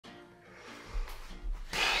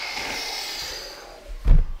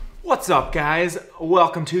What's up, guys?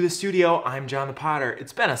 Welcome to the studio. I'm Jonthepotter.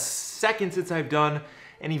 It's been a second since I've done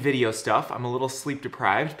any video stuff. I'm a little sleep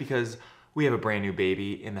deprived because we have a brand new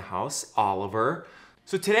baby in the house, Oliver.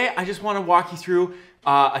 So today I just want to walk you through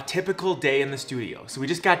a typical day in the studio. So we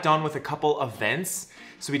just got done with a couple events.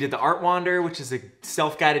 So we did the Art Wander, which is a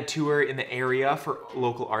self-guided tour in the area for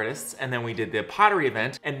local artists. And then we did the Pottery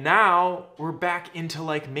event. And now we're back into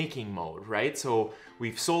like making mode, right? So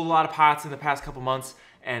we've sold a lot of pots in the past couple months.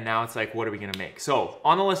 And now it's like, what are we gonna make? So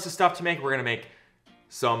on the list of stuff to make, we're gonna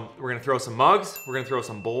throw some mugs, we're gonna throw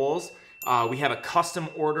some bowls. We have a custom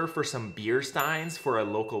order for some beer steins for a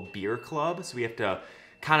local beer club. So we have to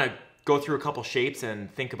kind of go through a couple shapes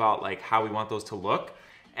and think about like how we want those to look.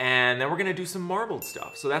 And then we're gonna do some marbled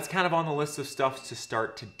stuff. So that's kind of on the list of stuff to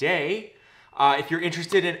start today. If you're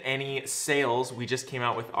interested in any sales, we just came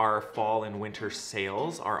out with our fall and winter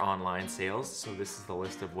sales, our online sales. So this is the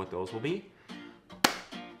list of what those will be.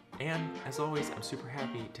 And as always, I'm super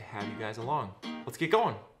happy to have you guys along. Let's get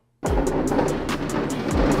going.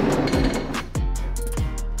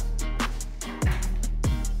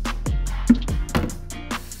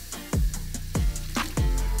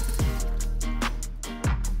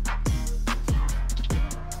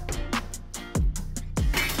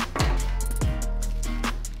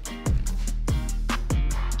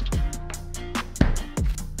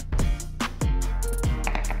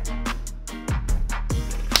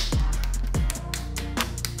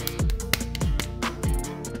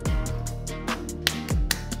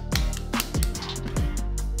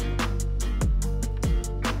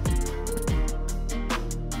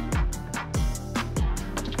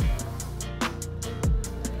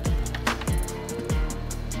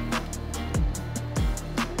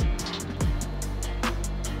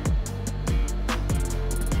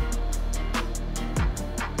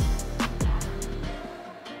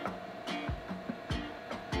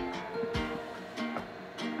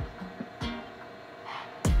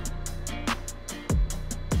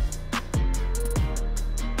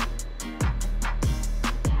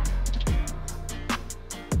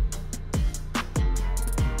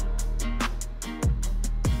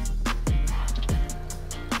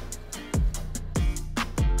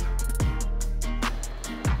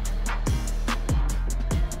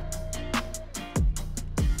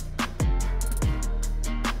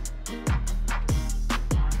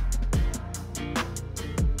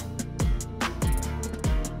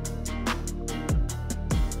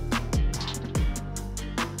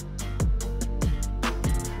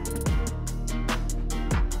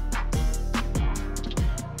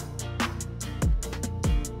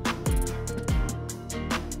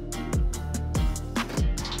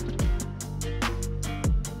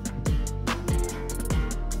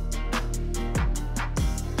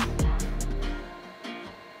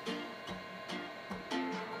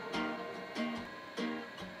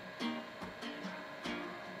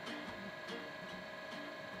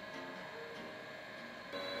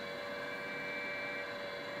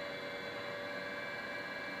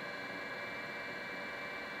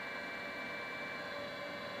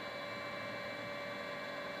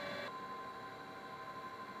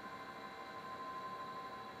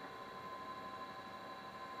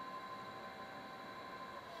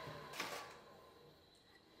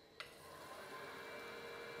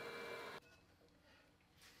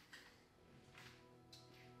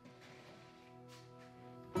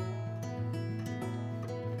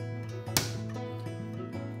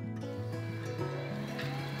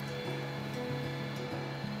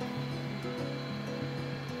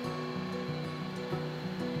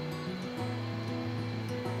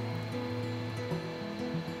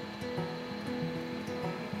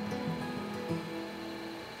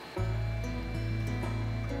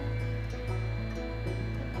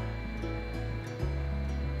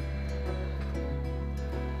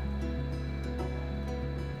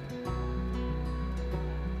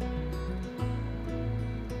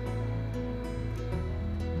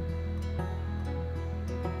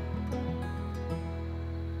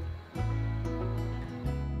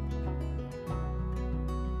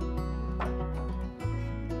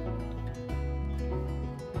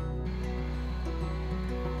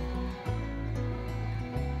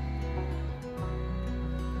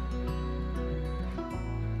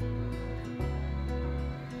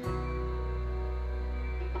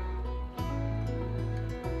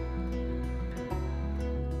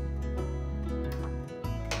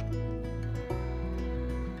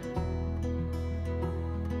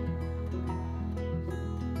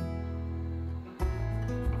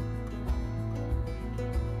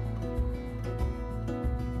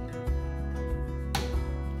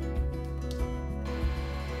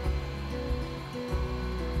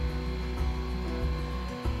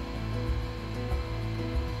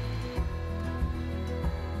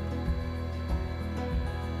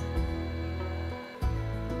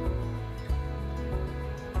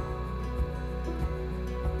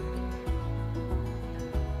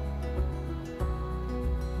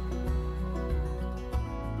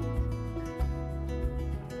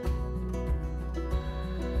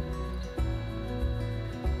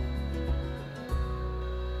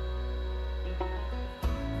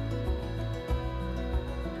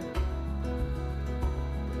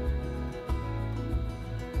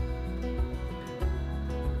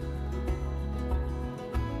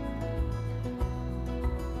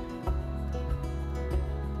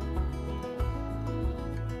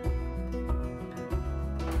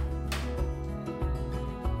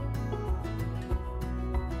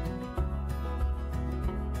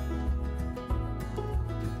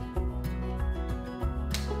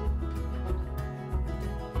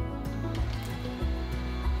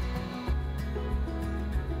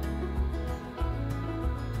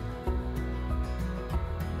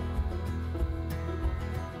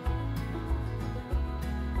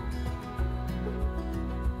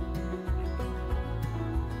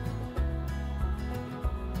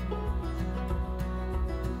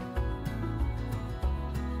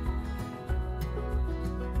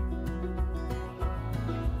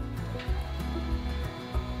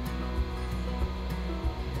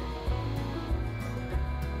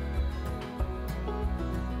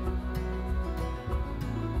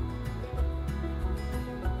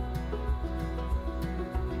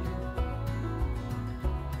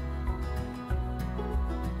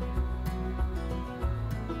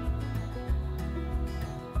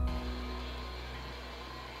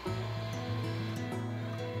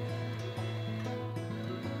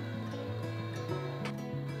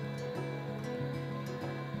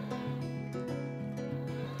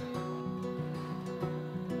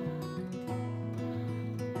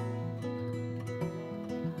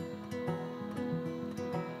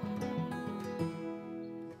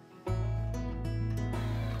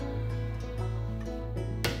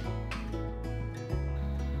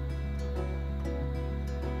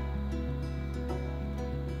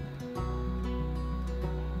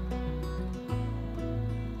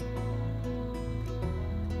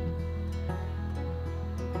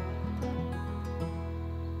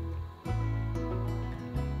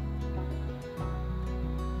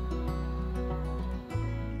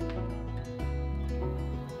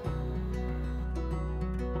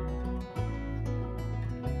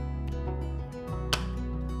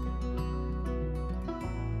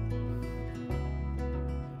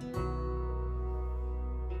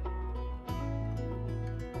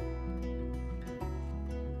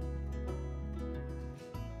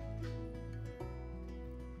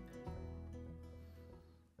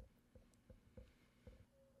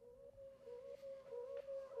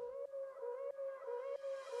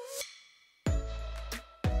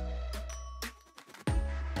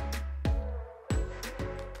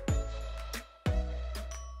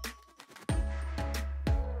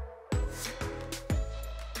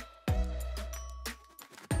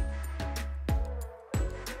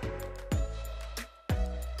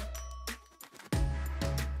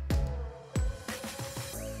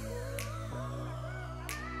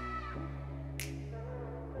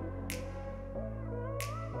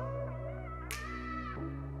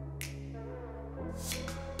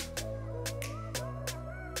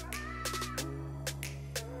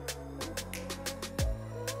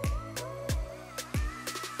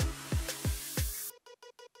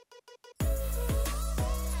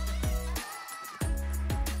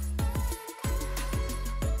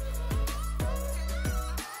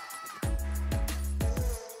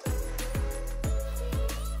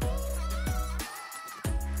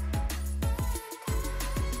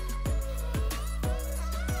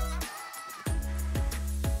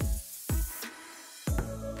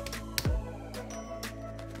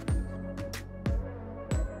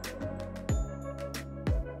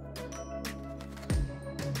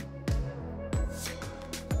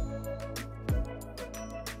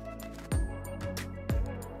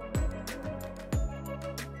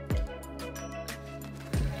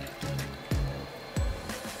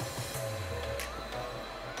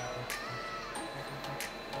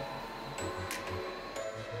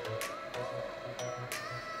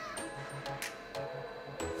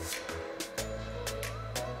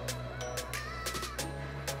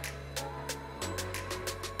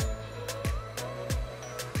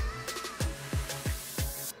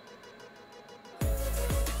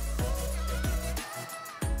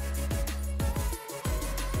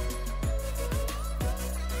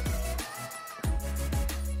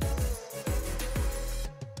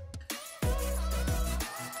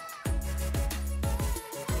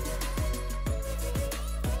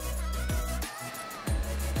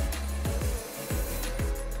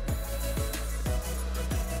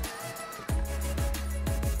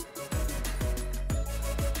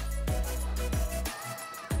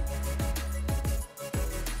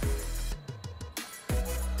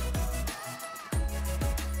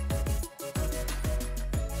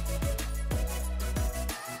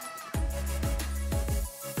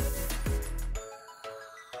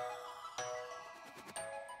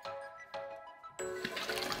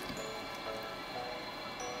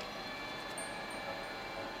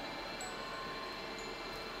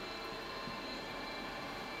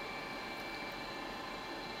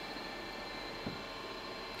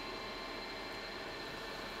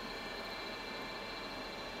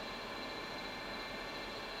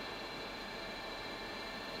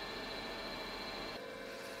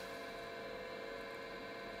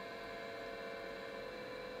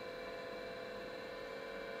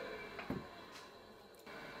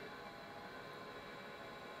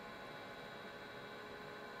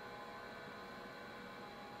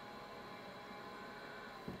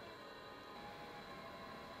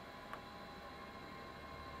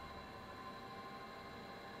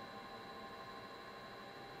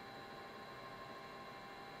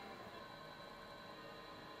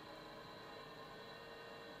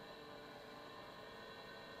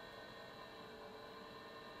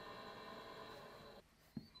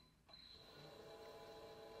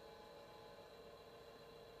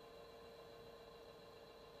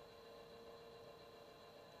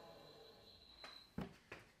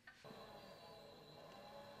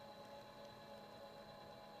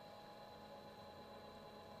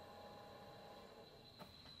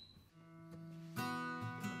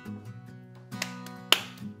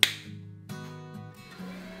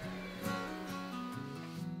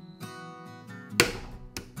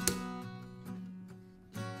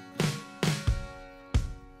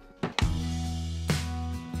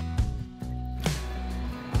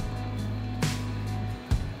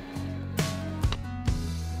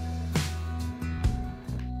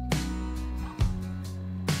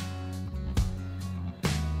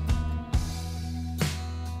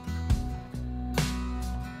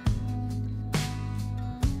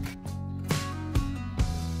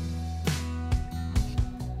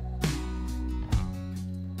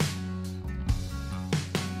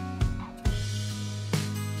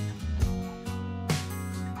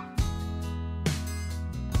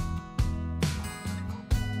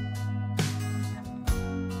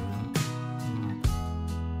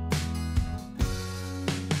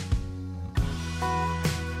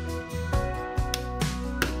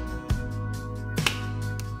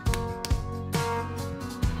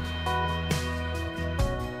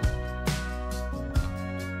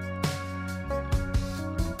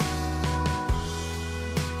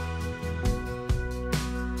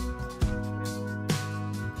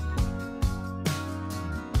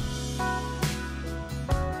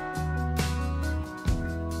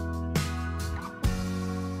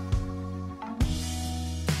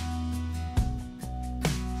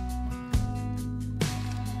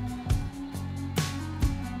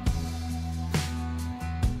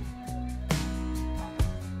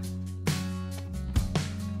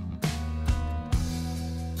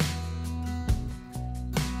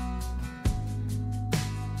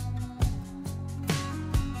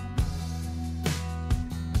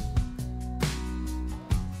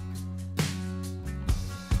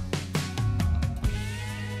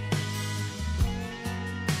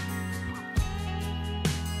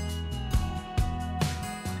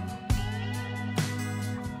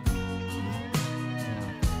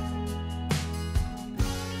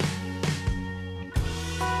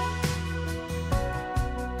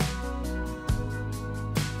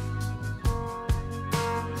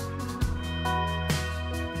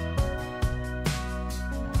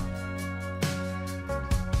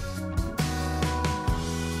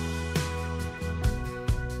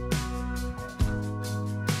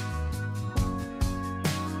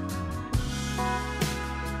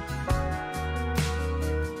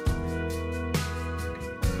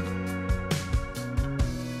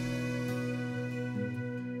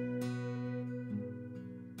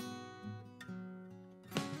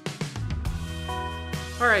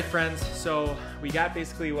 All right, friends, so we got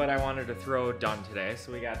basically what I wanted to throw done today.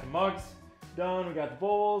 So we got the mugs done, we got the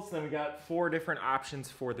bowls, then we got 4 different options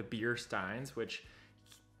for the beer steins, which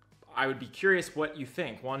I would be curious what you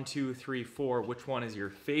think. 1, 2, 3, 4, which one is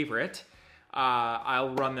your favorite?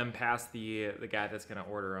 I'll run them past the guy that's gonna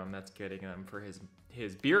order them, that's getting them for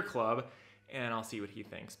his beer club, and I'll see what he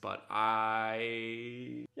thinks. But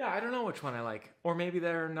I don't know which one I like. Or maybe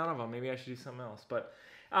there are none of them. Maybe I should do something else. But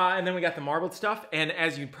and then we got the marbled stuff. And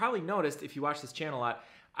as you probably noticed, if you watch this channel a lot,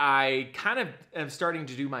 I kind of am starting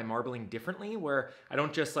to do my marbling differently, where I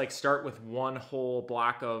don't just like start with one whole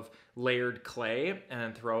block of layered clay and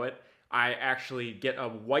then throw it. I actually get a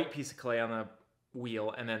white piece of clay on the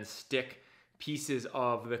wheel and then stick pieces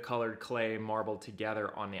of the colored clay marbled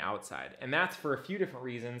together on the outside. And that's for a few different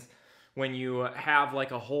reasons. When you have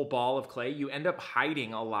like a whole ball of clay, you end up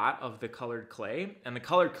hiding a lot of the colored clay. And the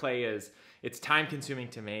colored clay it's time consuming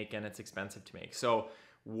to make and it's expensive to make. So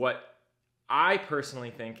what I personally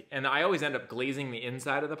think, and I always end up glazing the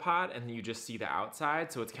inside of the pot and you just see the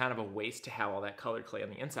outside. So it's kind of a waste to have all that colored clay on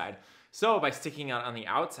the inside. So by sticking out on the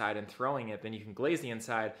outside and throwing it, then you can glaze the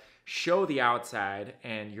inside, show the outside,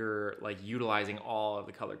 and you're like utilizing all of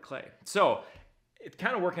the colored clay. So it's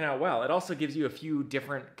kind of working out well. It also gives you a few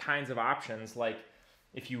different kinds of options. Like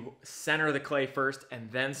if you center the clay first and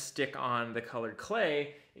then stick on the colored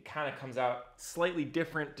clay, it kind of comes out slightly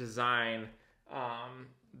different design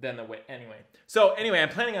than the way, anyway. So anyway, I'm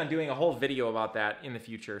planning on doing a whole video about that in the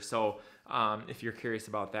future. So if you're curious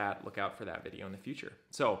about that, look out for that video in the future.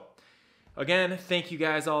 So again, thank you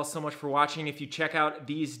guys all so much for watching. If you check out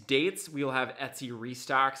these dates, we'll have Etsy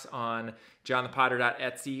restocks on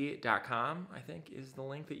jonthepotter.etsy.com, I think is the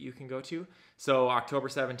link that you can go to. So October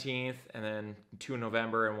 17th, and then 2 in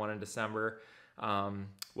November and 1 in December.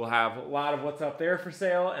 We'll have a lot of what's up there for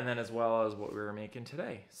sale, and then as well as what we were making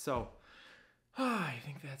today. So I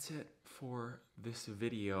think that's it for this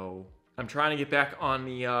video. I'm trying to get back on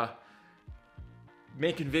the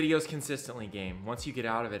making videos consistently game. Once you get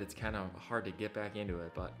out of it, it's kind of hard to get back into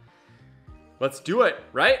it, but let's do it,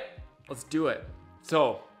 right? Let's do it.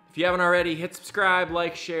 So if you haven't already, hit subscribe,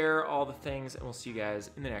 like, share, all the things, and we'll see you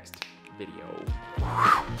guys in the next video.